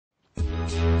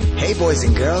Hey boys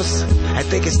and girls, I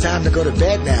think it's time to go to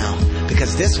bed now,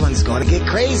 because this one's gonna get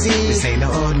crazy. This ain't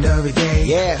no ordinary day.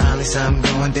 Yeah. Finally something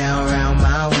going down around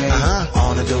my way.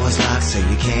 All the doors locked so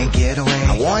you can't get away.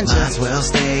 I warned you. Might as well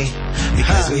stay,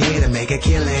 because we're here to make a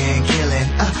killing.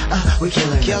 We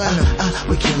killing them.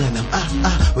 We killing them.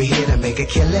 We here to make a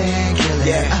killing.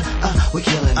 Yeah. We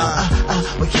killing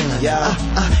them. We killing them.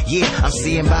 Yeah, I'm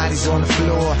seeing bodies on the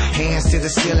floor, hands to the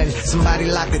ceiling. Somebody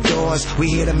lock the doors. We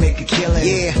here to make a killing.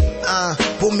 Yeah,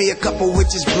 pour me a couple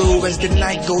witches brew. As the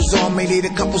night goes on, may need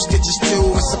a couple stitches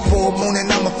too. It's a full moon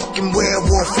and I'm a fucking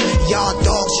werewolf. Y'all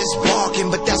dogs just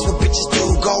barking, but that's what bitches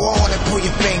do. Go on and pull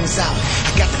your fangs out.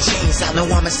 I got the chains out. No,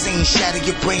 I'm a scene shatter.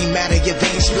 Your brain matter, your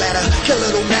veins splatter. Kill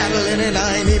little Madeline and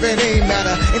I ain't even aim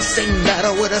matter. Insane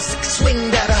matter with a sick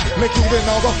swing data. Make even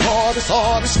all the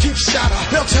hardest keep shatter.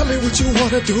 Now tell me what you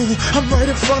wanna do. I'm right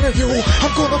in front of you.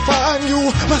 I'm gonna find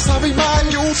you. Must I remind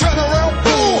you? Turn around,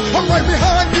 fool. I'm right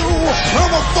behind you. I'm